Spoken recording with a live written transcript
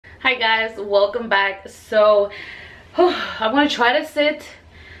Hi guys, welcome back. So I'm gonna try to sit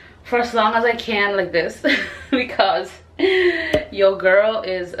for as long as I can like this because your girl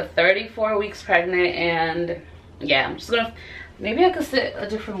is 34 weeks pregnant, and yeah, I'm just gonna, maybe I could sit a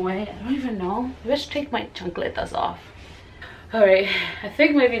different way. I don't even know. Maybe I should take my chancletas off. All right, I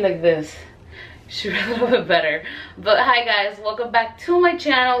think maybe like this should be a little bit better. But hi guys, welcome back to my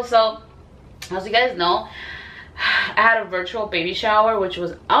channel. So as you guys know, I had a virtual baby shower, which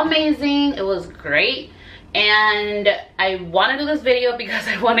was amazing. It was great, and I want to do this video because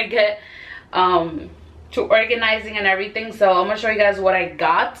I want to get to organizing and everything. So I'm gonna show you guys what I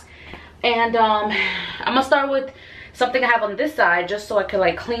got, and I'm gonna start with something I have on this side, just so I can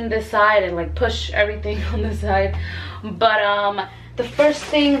like clean this side and like push everything on this side. But the first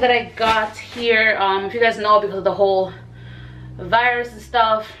thing that I got here, if you guys know, because of the whole virus and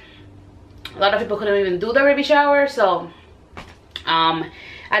stuff, a lot of people couldn't even do their baby shower, so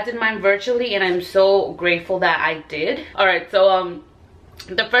I did mine virtually, and I'm so grateful that I did. All right, so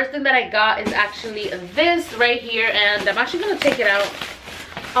the first thing that I got is actually this right here, and I'm actually gonna take it out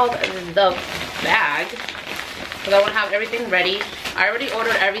of the bag because I want to have everything ready. I already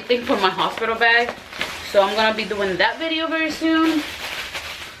ordered everything for my hospital bag, so I'm gonna be doing that video very soon.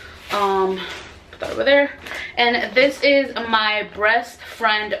 Put that over there. And this is my Brest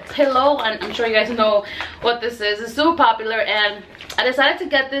friend pillow, and I'm sure you guys know what this is. It's super popular, and I decided to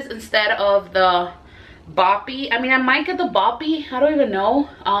get this instead of the boppy. I mean, I might get the boppy, I don't even know.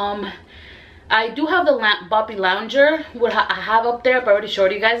 I do have the boppy lounger, what I have up there, but I already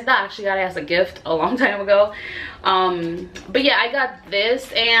showed you guys that. I actually got it as a gift a long time ago. But yeah, I got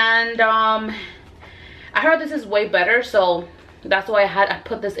this, and I heard this is way better, so that's why I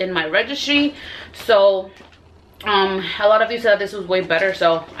put this in my registry. So a lot of you said this was way better,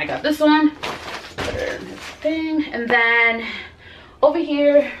 so I got this one. Put it in this thing, and then over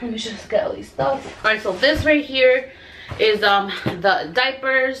here, let me just get all these stuff. All right, so this right here is the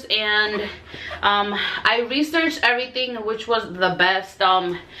diapers, and I researched everything which was the best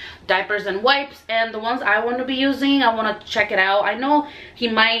diapers and wipes, and the ones I want to be using, I want to check it out. I know he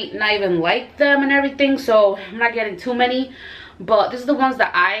might not even like them and everything, so I'm not getting too many, but this is the ones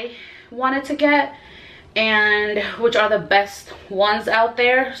that I wanted to get, and which are the best ones out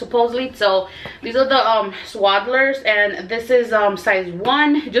there supposedly. So these are the swaddlers, and this is size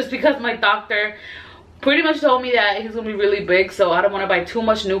 1, just because my doctor pretty much told me that he's gonna be really big, so I don't want to buy too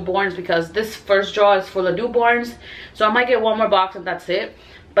much newborns because this first drawer is full of newborns. So I might get one more box and that's it.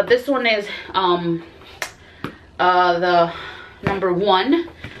 But this one is the number 1,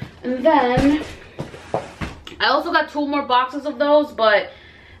 and then I also got 2 more boxes of those, but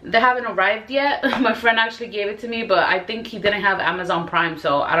they haven't arrived yet. My friend actually gave it to me, but I think he didn't have Amazon Prime,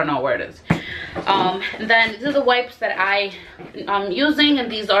 so I don't know where it is. And then these are the wipes that I'm using,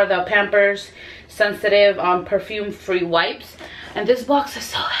 and these are the Pampers Sensitive perfume free wipes, and this box is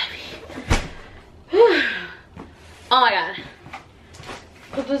so heavy. Oh my god.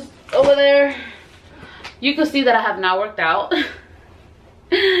 Put this over there. You can see that I have not worked out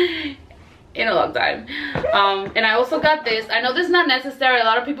in a long time. And I also got this. I know this is not necessary. A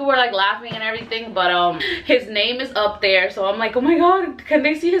lot of people were like laughing and everything, but his name is up there, so I'm like, oh my god, can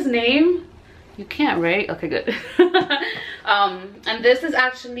they see his name? You can't, right? Okay, good. And this is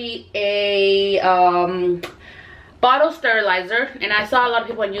actually a bottle sterilizer, and I saw a lot of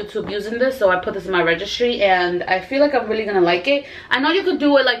people on YouTube using this, so I put this in my registry, and I feel like I'm really gonna like it. I know you could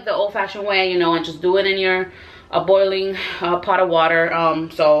do it like the old-fashioned way, you know, and just do it in your boiling pot of water,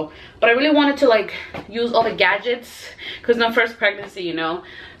 but I really wanted to like use all the gadgets because my first pregnancy, you know.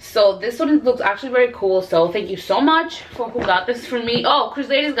 So this one looks actually very cool, so thank you so much for who got this for me. Oh,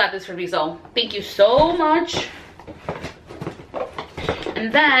 Crusaders got this for me, so thank you so much.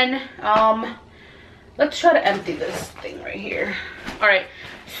 And then let's try to empty this thing right here. All right,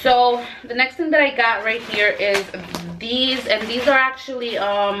 so the next thing that I got right here is these, and these are actually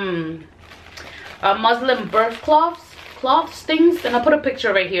muslin birth cloths things, and I'll put a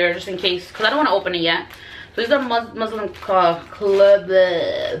picture right here just in case, because I don't want to open it yet. So these are muslin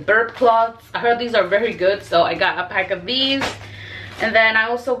birth cloths. I heard these are very good, so I got a pack of these. And then I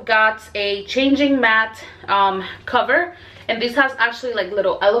also got a changing mat cover, and this has actually like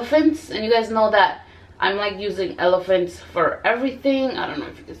little elephants, and you guys know that I'm like using elephants for everything. I don't know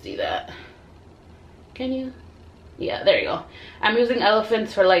if you can see that. Can you? Yeah, there you go. I'm using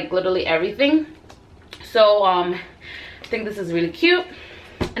elephants for like literally everything. So I think this is really cute.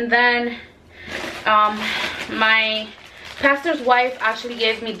 And then my pastor's wife actually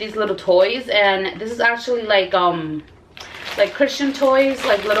gave me these little toys, and this is actually like Christian toys,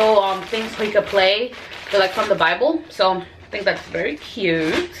 like little things we could play. They're like from the Bible. So think that's very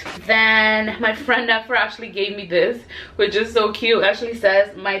cute. Then my friend Nefer actually gave me this, which is so cute. Actually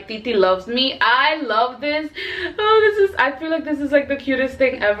says, "My titi loves me." I love this. Oh, I feel like this is like the cutest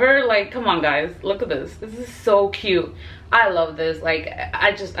thing ever. Like, come on guys, look at this. This is so cute. I love this. Like,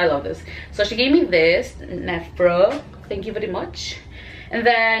 I love this. So she gave me this, Nefer. Thank you very much. And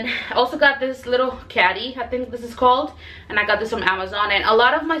then I also got this little caddy, I think this is called, and I got this from Amazon. And a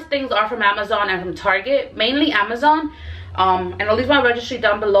lot of my things are from Amazon and from Target, mainly Amazon. And I'll leave my registry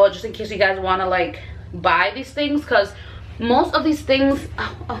down below just in case you guys want to like buy these things, because most of these things,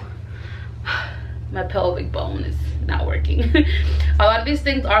 my pelvic bone is not working. A lot of these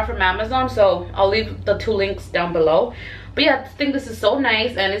things are from Amazon, so I'll leave the 2 links down below. But yeah, I think this is so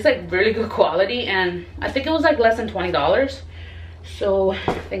nice, and it's like really good quality, and I think it was like less than $20. So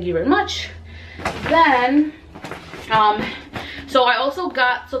thank you very much. Then so I also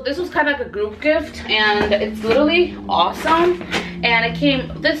got, so this was kind of like a group gift, and it's literally awesome. And it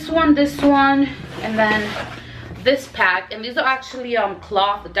came this one, and then this pack, and these are actually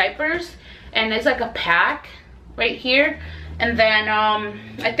cloth diapers, and it's like a pack right here. And then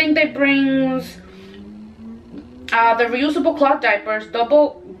I think they brings the reusable cloth diapers,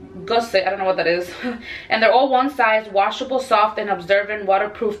 double gusset, I don't know what that is, and they're all one size, washable, soft, and absorbent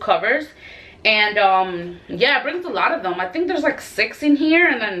waterproof covers. And yeah, it brings a lot of them. I think there's like 6 in here,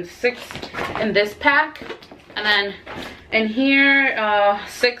 and then 6 in this pack, and then in here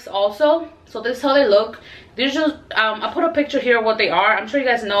 6 also. So this is how they look. These just I put a picture here of what they are. I'm sure you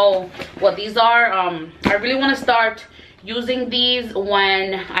guys know what these are. I really want to start using these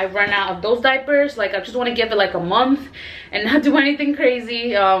when I run out of those diapers. Like, I just want to give it like a month and not do anything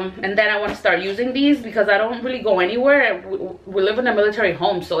crazy, and then I want to start using these, because I don't really go anywhere. We live in a military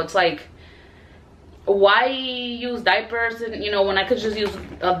home, so it's like, why use diapers, and you know, when I could just use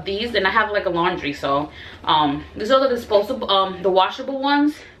these, and I have like a laundry. So these are the disposable, the washable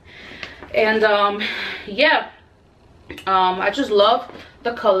ones. And yeah, I just love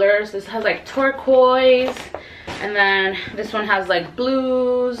the colors. This has like turquoise, and then this one has like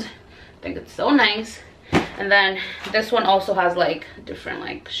blues. I think it's so nice. And then this one also has like different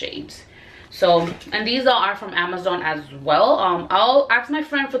like shades. So, and these all are from Amazon as well. I'll ask my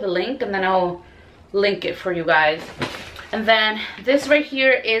friend for the link, and then I'll link it for you guys. And then this right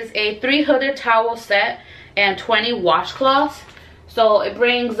here is a 3 hooded towel set and 20 washcloths. So it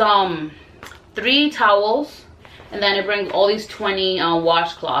brings 3 towels, and then it brings all these 20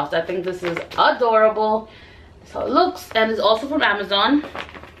 washcloths. I think this is adorable. That's how it looks, and it's also from Amazon.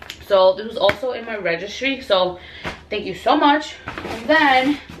 So this was also in my registry, so thank you so much. And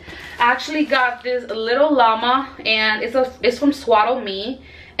then I actually got this little llama, and it's from Swaddle Me,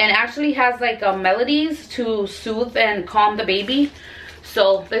 and actually has like melodies to soothe and calm the baby.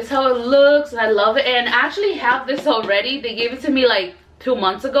 So this is how it looks, and I love it. And I actually have this already. They gave it to me like 2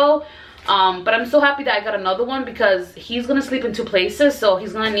 months ago. But I'm so happy that I got another one, because he's gonna sleep in 2 places, so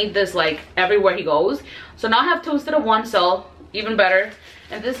he's gonna need this like everywhere he goes. So now I have 2 instead of 1, so even better.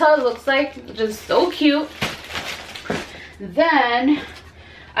 And this is how it looks like, just so cute. Then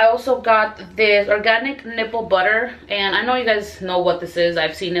I also got this organic nipple butter, and I know you guys know what this is.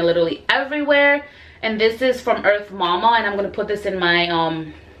 I've seen it literally everywhere. And this is from Earth Mama, and I'm gonna put this in my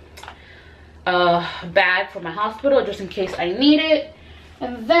bag for my hospital just in case I need it.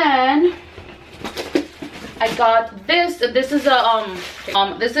 And then I got this. This is a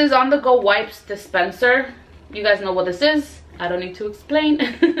this is on the go wipes dispenser. You guys know what this is. I don't need to explain.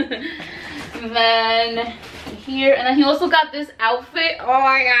 And then here, and then he also got this outfit. Oh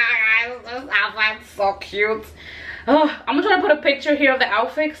my god, guys, this outfit's so cute. Oh, I'm gonna try to put a picture here of the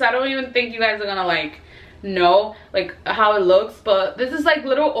outfit, because I don't even think you guys are gonna like know like how it looks. But this is like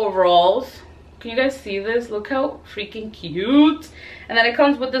little overalls. Can you guys see this? Look how freaking cute. And then it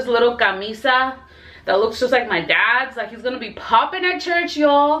comes with this little camisa that looks just like my dad's. Like, he's gonna be popping at church,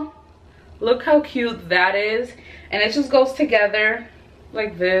 y'all. Look how cute that is. And it just goes together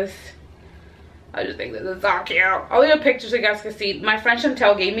like this. I just think this is so cute. I'll leave a picture so you guys can see. My friend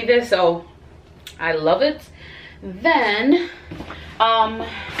Chantel gave me this, so I love it. Then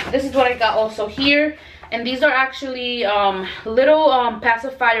this is what I got also here, and these are actually little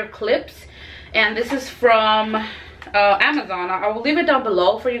pacifier clips, and this is from Amazon. I will leave it down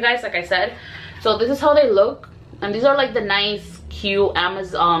below for you guys, like I said. So this is how they look, and these are like the nice cute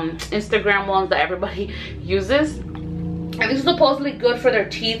Amazon Instagram ones that everybody uses. And this is supposedly good for their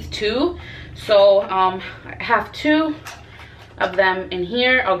teeth too. So I have 2 of them in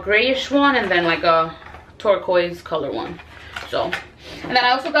here, a grayish one and then like a turquoise color one. So, and then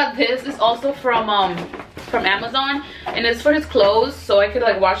I also got this. It's also from Amazon, and it's for his clothes, so I could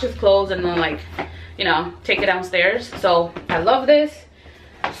like wash his clothes and then like you know, take it downstairs. So I love this.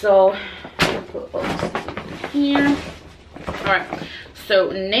 So I'll put all this here. All right, so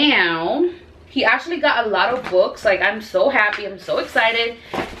now he actually got a lot of books. Like, I'm so happy, I'm so excited.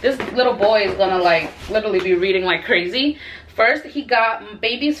 This little boy is gonna like literally be reading like crazy. First, he got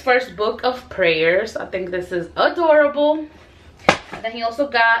baby's first book of prayers. I think this is adorable. And then he also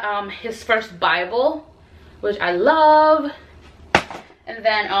got his first Bible, which I love. And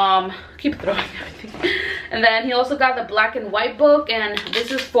then keep throwing everything. And then he also got the black and white book, and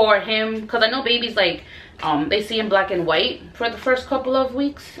this is for him because I know babies like they see in black and white for the first couple of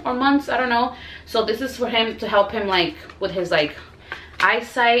weeks or months, I don't know. So this is for him to help him like with his like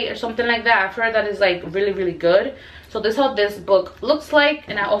eyesight or something like that. I've heard that is like really, really good. So this is how this book looks like,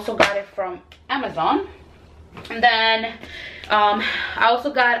 and I also got it from Amazon. And then I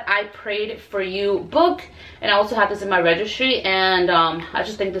also got I Prayed For You book, and I also have this in my registry, and I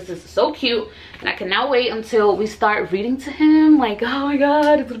just think this is so cute, and I cannot wait until we start reading to him. Like, oh my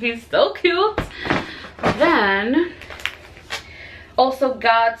god, it's gonna be so cute. Then also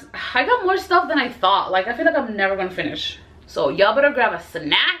I got more stuff than I thought. Like, I feel like I'm never gonna finish, so y'all better grab a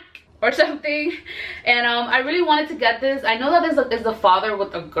snack or something. And I really wanted to get this. I know that this is a father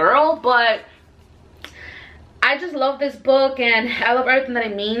with a girl, but I just love this book, and I love everything that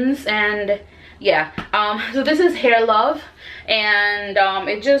it means. And yeah, so this is Hair Love, and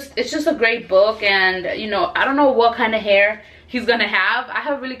it's just a great book. And you know, I don't know what kind of hair he's gonna have. I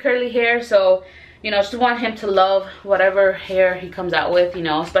have really curly hair, so you know, just want him to love whatever hair he comes out with, you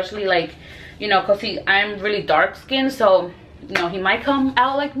know, especially like, you know, because I'm really dark skinned, so you know, he might come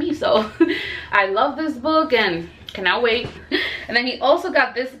out like me. So I love this book and cannot wait. And then he also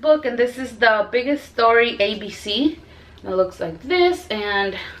got this book, and this is The Biggest Story ABC. It looks like this,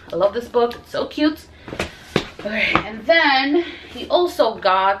 and I love this book. It's so cute. Okay, and then he also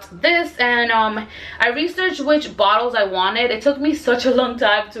got this, and I researched which bottles I wanted. It took me such a long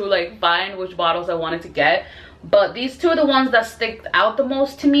time to like find which bottles I wanted to get, but these two are the ones that stick out the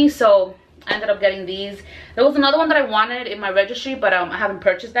most to me, so I ended up getting these. There was another one that I wanted in my registry, but I haven't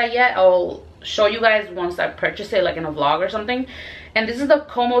purchased that yet. I'll show you guys once I purchase it, like in a vlog or something. And this is the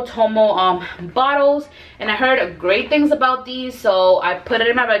Comotomo bottles, and I heard great things about these, so I put it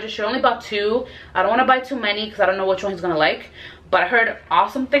in my registry. I only bought two. I don't want to buy too many because I don't know which one he's gonna like, but I heard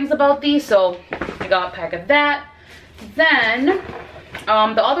awesome things about these, so I got a pack of that. Then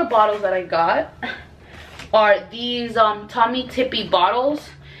the other bottles that I got are these Tommee tippee bottles.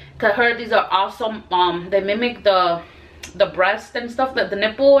 I heard these are awesome. They mimic the breast and stuff, the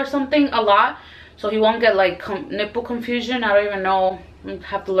nipple or something a lot, so he won't get like nipple confusion. I don't even know, I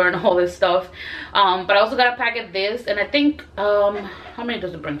have to learn all this stuff. But I also got a pack of this, and I think how many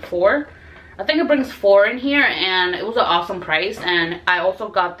does it bring? 4. I think it brings 4 in here, and it was an awesome price. And I also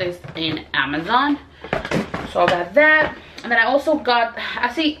got this in Amazon, so I got that. And then I also got,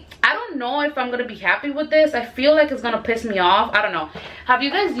 I don't know if I'm gonna be happy with this. I feel like it's gonna piss me off. I don't know. Have you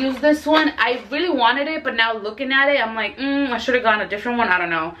guys used this one? I really wanted it, but now looking at it, I'm like, I should have gotten a different one. I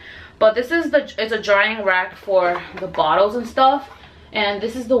don't know. But this is it's a drying rack for the bottles and stuff, and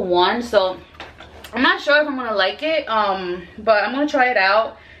this is the one. So I'm not sure if I'm gonna like it, but I'm gonna try it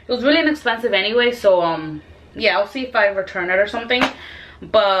out. It was really inexpensive anyway, so yeah, I'll see if I return it or something.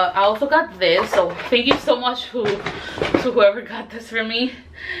 But I also got this, so thank you so much to whoever got this for me.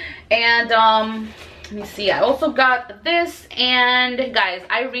 And let me see, I also got this. And guys,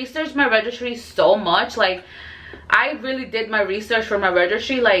 I researched my registry so much. Like, I really did my research for my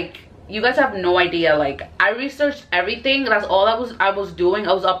registry. Like, you guys have no idea. Like, I researched everything. That's all I was doing.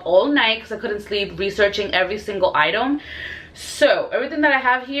 I was up all night because I couldn't sleep, researching every single item. So everything that I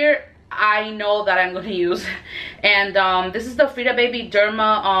have here, I know that I'm going to use. And this is the Frida Baby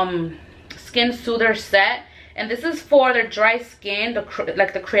Derma Skin Soother Set. And this is for their dry skin,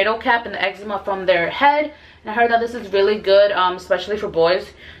 like the cradle cap and the eczema from their head. And I heard that this is really good, especially for boys.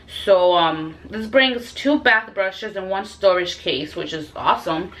 So this brings 2 bath brushes and 1 storage case, which is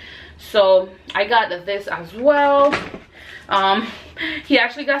awesome. So I got this as well. He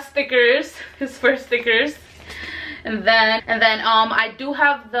actually got stickers, his first stickers. And then I do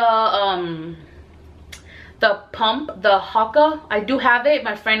have the pump, the Haka. I do have it.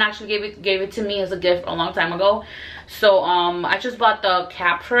 My friend actually gave it to me as a gift a long time ago. So I just bought the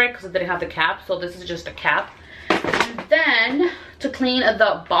cap for it because I didn't have the cap. So this is just a cap. And then to clean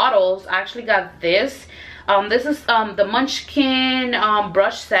the bottles, I actually got this. This is the Munchkin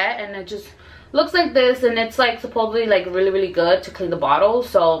brush set, and it just looks like this, and it's like supposedly like really good to clean the bottles.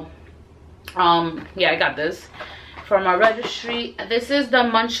 So yeah, I got this from our registry. This is the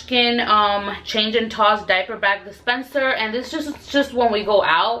Munchkin change and toss diaper bag dispenser, and this is just when we go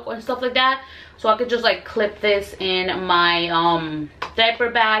out and stuff like that. so I could just like clip this in my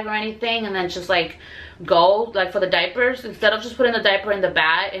diaper bag or anything, and then just like go like for the diapers, instead of just putting the diaper in the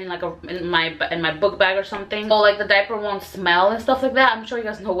bag in like in my book bag or something, so like the diaper won't smell and stuff like that. I'm sure you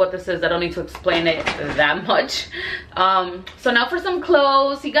guys know what this is. I don't need to explain it that much. So now for some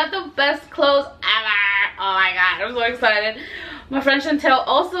clothes. He got the best clothes ever. Oh my god, I'm so excited. My friend Chantel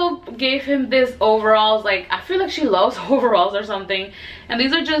also gave him this overalls. Like, I feel like she loves overalls or something, and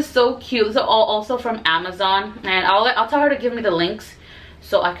these are just so cute. These are all also from Amazon, and I'll tell her to give me the links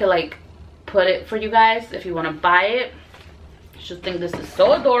so I could like put it for you guys if you want to buy it. I just think this is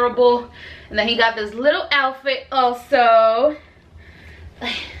so adorable. And then he got this little outfit also.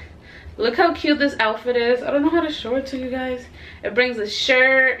 Look how cute this outfit is. I don't know how to show it to you guys. It brings a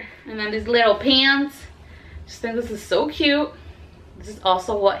shirt and then these little pants. Just think this is so cute. This is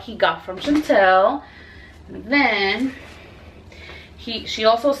also what he got from Chantel. And then she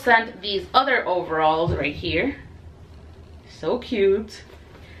also sent these other overalls right here. So cute.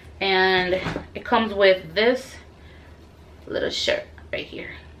 And it comes with this little shirt right here.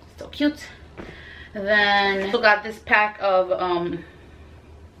 So cute. And then also got this pack of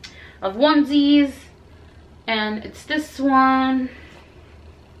onesies, and it's this one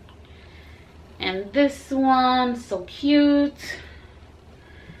and this one. So cute.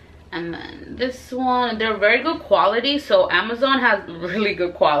 And then this one. They're very good quality, so Amazon has really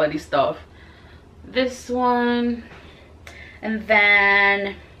good quality stuff. This one. And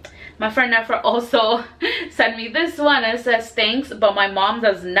then my friend Nefra also sent me this one. It says, thanks, but my mom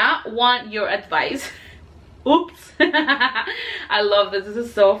does not want your advice. Oops. I love this. This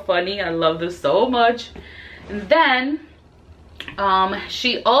is so funny. I love this so much. And then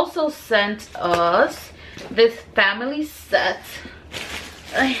she also sent us this family set.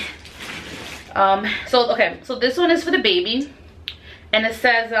 So this one is for the baby, and it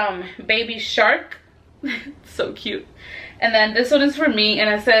says baby shark. So cute. And then this one is for me, and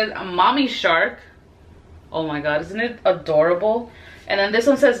it says mommy shark. Oh my god, isn't it adorable? And then this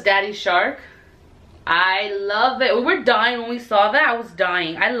one says daddy shark. I love it. We were dying when we saw that. I was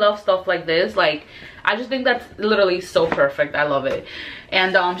dying. I love stuff like this. Like, I just think that's literally so perfect. I love it.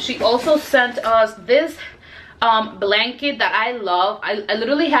 And she also sent us this blanket that I love. I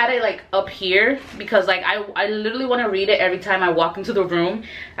literally had it like up here because like I literally want to read it every time I walk into the room.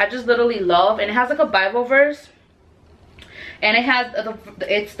 I just literally love, and it has like a Bible verse. And it has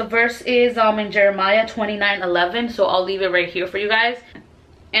the verse is in Jeremiah 29:11, so I'll leave it right here for you guys.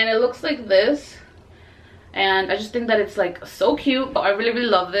 And it looks like this, and I just think that it's like so cute. I really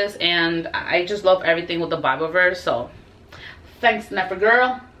love this, and I just love everything with the Bible verse. So thanks, Nefra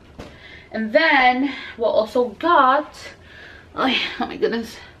girl. And then what also got, oh my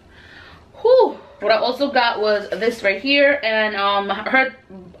goodness, whew. What I also got was this right here, and I heard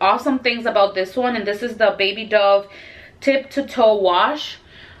awesome things about this one. And this is the Baby Dove tip to toe wash,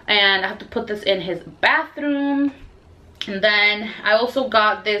 and I have to put this in his bathroom. And then I also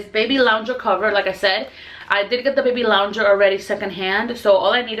got this baby lounger cover. Like I said, I did get the baby lounger already secondhand, so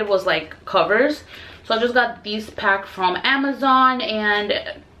all I needed was like covers. So I just got these packed from Amazon, and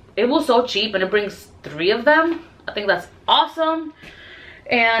it was so cheap, and it brings 3 of them. I think that's awesome.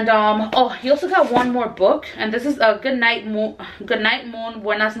 And oh, he also got one more book, and this is a Good Night Moon,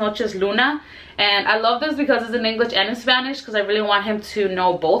 Buenas Noches Luna. And I love this because it's in English and in Spanish, because I really want him to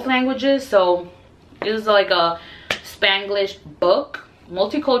know both languages. So this is like a Spanglish book,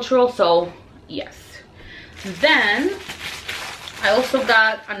 multicultural, so yes. Then I also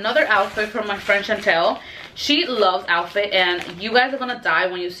got another outfit from my friend Chantel. She loves outfit, and you guys are gonna die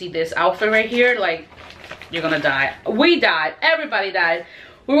when you see this outfit right here. Like, you're gonna die. We died. Everybody died.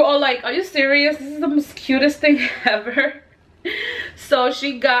 We were all like, are you serious? This is the most cutest thing ever. So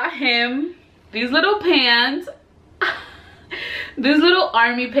she got him these little pants. These little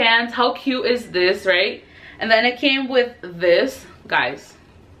army pants. How cute is this, right? And then it came with this. Guys,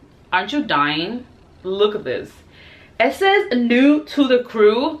 aren't you dying? Look at this. It says new to the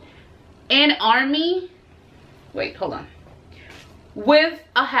crew in army. Wait, hold on. With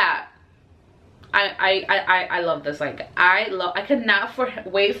a hat. I love this. Like, I cannot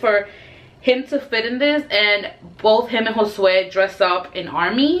wait for him to fit in this, and both him and Josue dress up in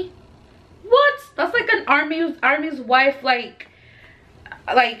army. What? That's like an army's wife, like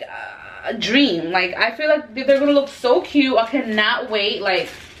a dream. Like, I feel like they're gonna look so cute. I cannot wait. Like,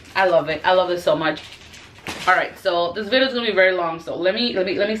 I love it. I love this so much. All right, so this video is gonna be very long, so let me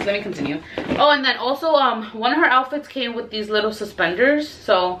continue. Oh, and then also one of her outfits came with these little suspenders.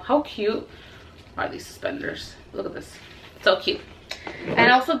 So how cute are these suspenders? Look at this, so cute. And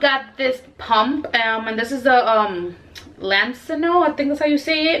I also got this pump, and this is a Lancino, I think that's how you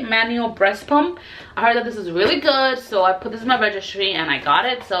say it, manual breast pump. I heard that this is really good, so I put this in my registry and I got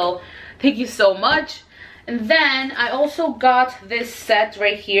it, so thank you so much. And then I also got this set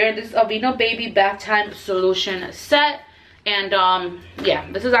right here. This is Avent Baby Bath Time Solution Set. And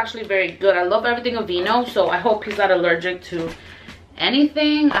yeah, this is actually very good. I love everything Avent, so I hope he's not allergic to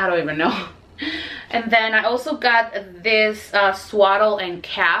anything. I don't even know. And then I also got this swaddle and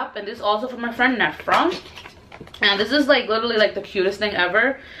cap, and this is also from my friend Nefra. And this is like literally like the cutest thing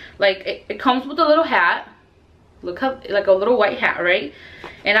ever. Like it comes with a little hat. Look how, like a little white hat, right?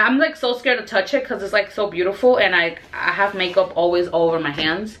 And I'm like so scared to touch it because it's like so beautiful, and I have makeup always all over my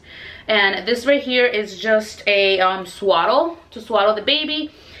hands. And this right here is just a swaddle to swaddle the baby,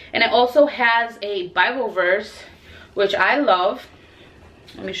 and it also has a Bible verse, which I love.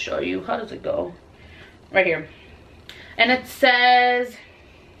 Let me show you. How does it go? Right here. And it says,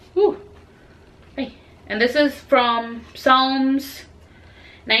 whew, hey, and this is from Psalms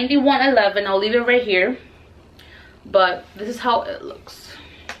 91:11. I'll leave it right here. But this is how it looks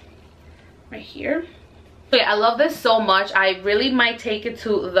right here. Okay, I love this so much. I really might take it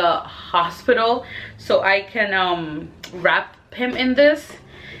to the hospital so I can wrap him in this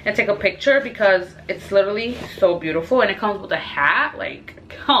and take a picture, because it's literally so beautiful, and it comes with a hat. Like,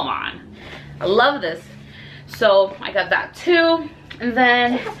 come on, I love this. So I got that too. And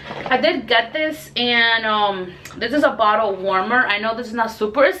then I did get this, and this is a bottle warmer. I know this is not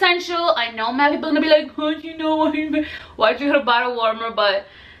super essential. I know many people are gonna be like, oh, you know, why'd you get a bottle warmer? But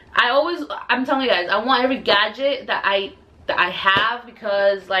I'm telling you guys, I want every gadget that I have,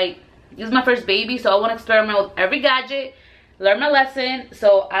 because like this is my first baby, so I want to experiment with every gadget, learn my lesson.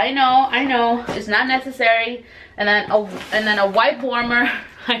 So I know it's not necessary. And then a wipe warmer.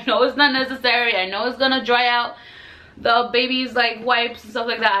 I know it's not necessary. I know it's gonna dry out the baby's like wipes and stuff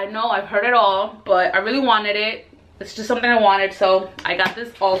like that. I know, I've heard it all, but I really wanted it. It's just something I wanted, so I got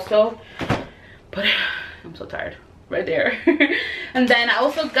this also. But I'm so tired. Right there. And then I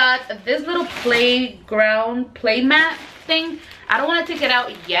also got this little playground play mat thing. I don't want to take it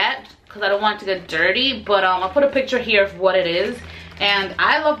out yet because I don't want it to get dirty, but I'll put a picture here of what it is. And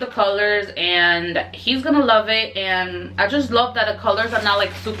I love the colors, and he's gonna love it. And I just love that the colors are not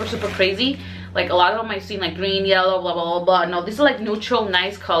like super crazy. Like a lot of them I've seen like green, yellow, blah blah blah. No, these are like neutral,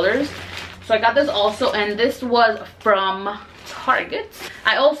 nice colors. So I got this also, and this was from Target.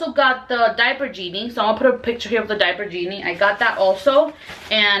 I also got the Diaper Genie, so I'm gonna put a picture here of the Diaper Genie. I got that also,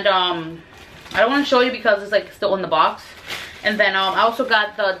 and I don't want to show you because it's like still in the box. And then I also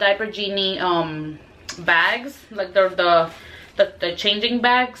got the Diaper Genie bags, like the changing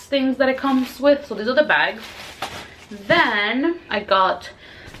bags things that it comes with. So these are the bags. Then I got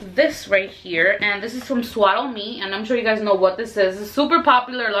this right here, and this is from Swaddle Me, and I'm sure you guys know what this is. It's super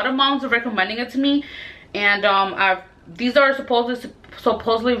popular. A lot of moms are recommending it to me, and these are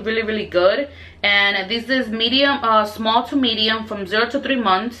supposedly really good. And this is medium, small to medium, from 0 to 3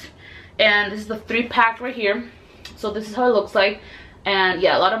 months, and this is the 3-pack right here. So this is how it looks like. And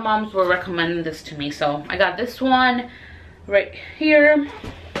yeah, a lot of moms were recommending this to me, so I got this one right here.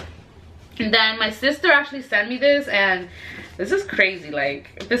 And then my sister actually sent me this, and this is crazy.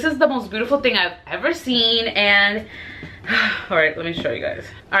 Like, this is the most beautiful thing I've ever seen. And all right, let me show you guys.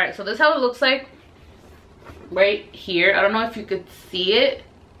 All right, so this is how it looks like right here. I don't know if you could see it.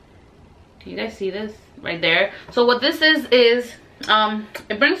 Can you guys see this right there? So what this is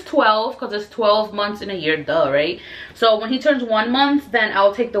it brings 12, because there's 12 months in a year, duh, right? So when he turns 1 month, then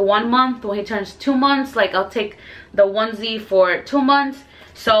I'll take the 1 month. When he turns 2 months, like I'll take the onesie for 2 months.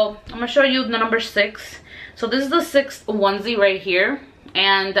 So I'm gonna show you the number 6. So this is the 6th onesie right here,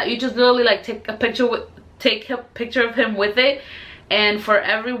 and you just literally like take a picture of him with it. And for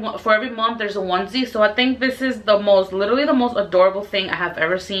every month there's a onesie. So I think this is literally the most adorable thing I have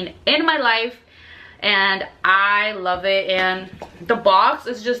ever seen in my life, and I love it. And the box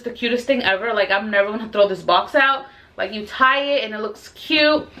is just the cutest thing ever. Like, I'm never gonna throw this box out. Like, you tie it and it looks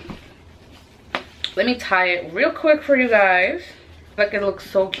cute. Let me tie it real quick for you guys. Like, it looks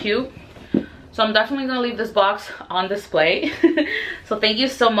so cute. So I'm definitely gonna leave this box on display. So thank you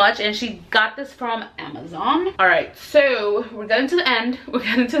so much. And she got this from Amazon. All right, so we're getting to the end.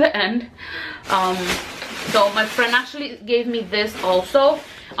 So my friend actually gave me this also.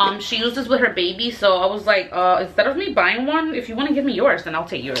 She used this with her baby, so I was like, instead of me buying one, if you want to give me yours, then I'll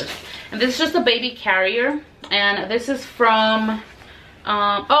take yours. And this is just a baby carrier, and this is from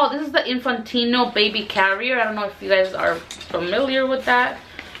oh, this is the Infantino baby carrier. I don't know if you guys are familiar with that,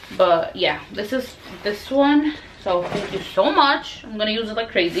 but yeah, this is this one. So thank you so much. I'm gonna use it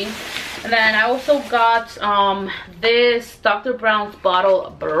like crazy. And then I also got this Dr. Brown's bottle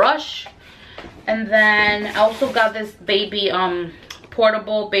brush, And then I also got this baby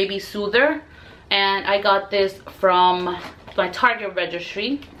portable baby soother, and I got this from my Target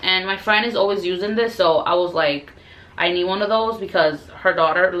registry, and my friend is always using this, so I was like, I need one of those because her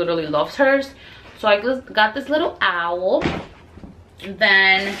daughter literally loves hers. So I just got this little owl. And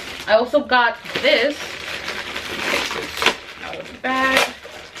then I also got this. Take this out of the bag.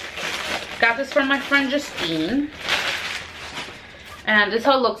 Got this from my friend Justine. And this is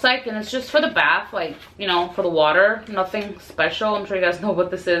how it looks like, and it's just for the bath, like, you know, for the water. Nothing special. I'm sure you guys know what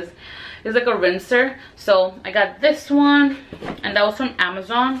this is. It's like a rinser. So I got this one, and that was from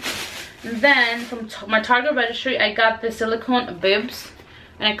Amazon. And then from my Target registry, I got the silicone bibs,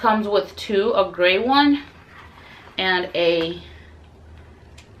 and it comes with two, a gray one and a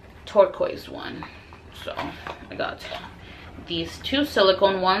turquoise one. So I got these two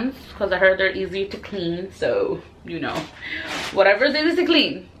silicone ones because I heard they're easier to clean. So, you know, whatever it is to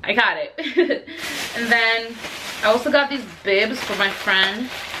clean, I got it. And then I also got these bibs for my friend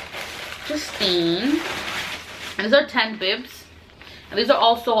Justine, and these are 10 bibs. And these are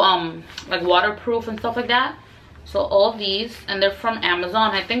also like waterproof and stuff like that. So all these, and they're from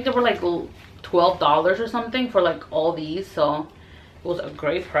Amazon. I think they were like $12 or something for like all these, so it was a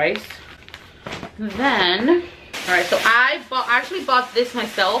great price. Then, all right, so I actually bought this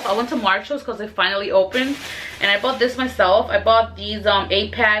myself. I went to Marshall's because they finally opened, and I bought this myself. I bought these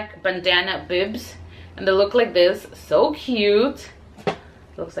 8-pack bandana bibs, and they look like this. So cute.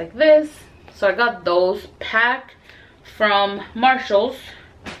 Looks like this. So I got those pack from Marshall's.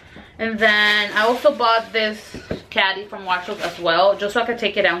 And then I also bought this Caddy from Marshall's as well, just so I could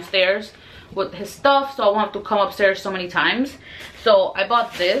take it downstairs with his stuff, so I won't have to come upstairs so many times. So I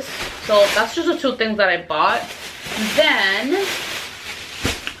bought this. So that's just the two things that I bought. Then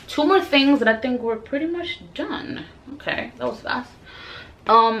two more things that I think we're pretty much done. Okay, that was fast.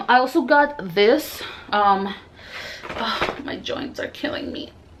 I also got this. Oh, my joints are killing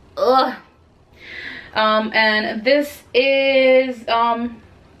me. Ugh. And this is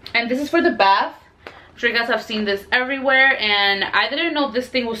for the bath. I'm sure you guys have seen this everywhere, and I didn't know this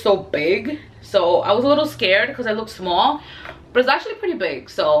thing was so big, so I was a little scared because I look small, but it's actually pretty big.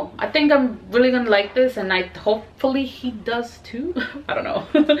 So I think I'm really gonna like this, and hopefully he does too. I don't know.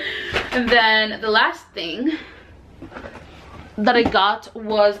 And then the last thing that I got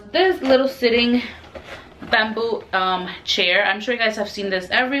was this little sitting bamboo chair. I'm sure you guys have seen this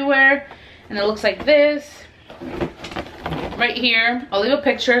everywhere, and it looks like this right here. I'll leave a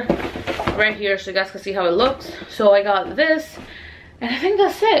picture right here so you guys can see how it looks. So I got this, and I think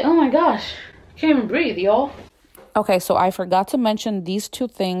that's it. Oh my gosh, I can't even breathe, y'all. Okay, so I forgot to mention these two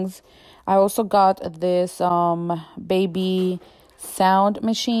things. I also got this baby sound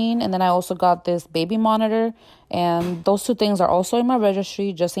machine, and then I also got this baby monitor, and those two things are also in my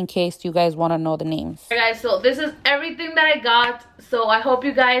registry, just in case you guys want to know the names. Hey guys, so this is everything that I got. So I hope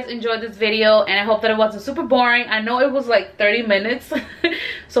you guys enjoyed this video, and I hope that it wasn't super boring. I know it was like 30 minutes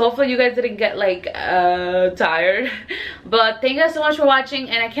so hopefully you guys didn't get like tired. But thank you guys so much for watching,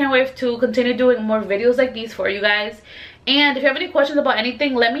 and I can't wait to continue doing more videos like these for you guys. And if you have any questions about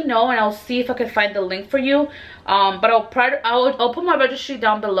anything, let me know, and I'll see if I can find the link for you. But I'll put my registry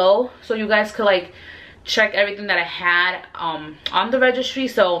down below so you guys could like check everything that I had on the registry.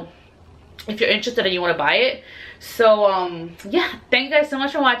 So if you're interested and you want to buy it. So yeah, thank you guys so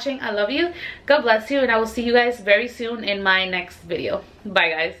much for watching. I love you. God bless you, and I will see you guys very soon in my next video. Bye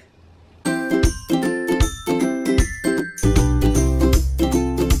guys.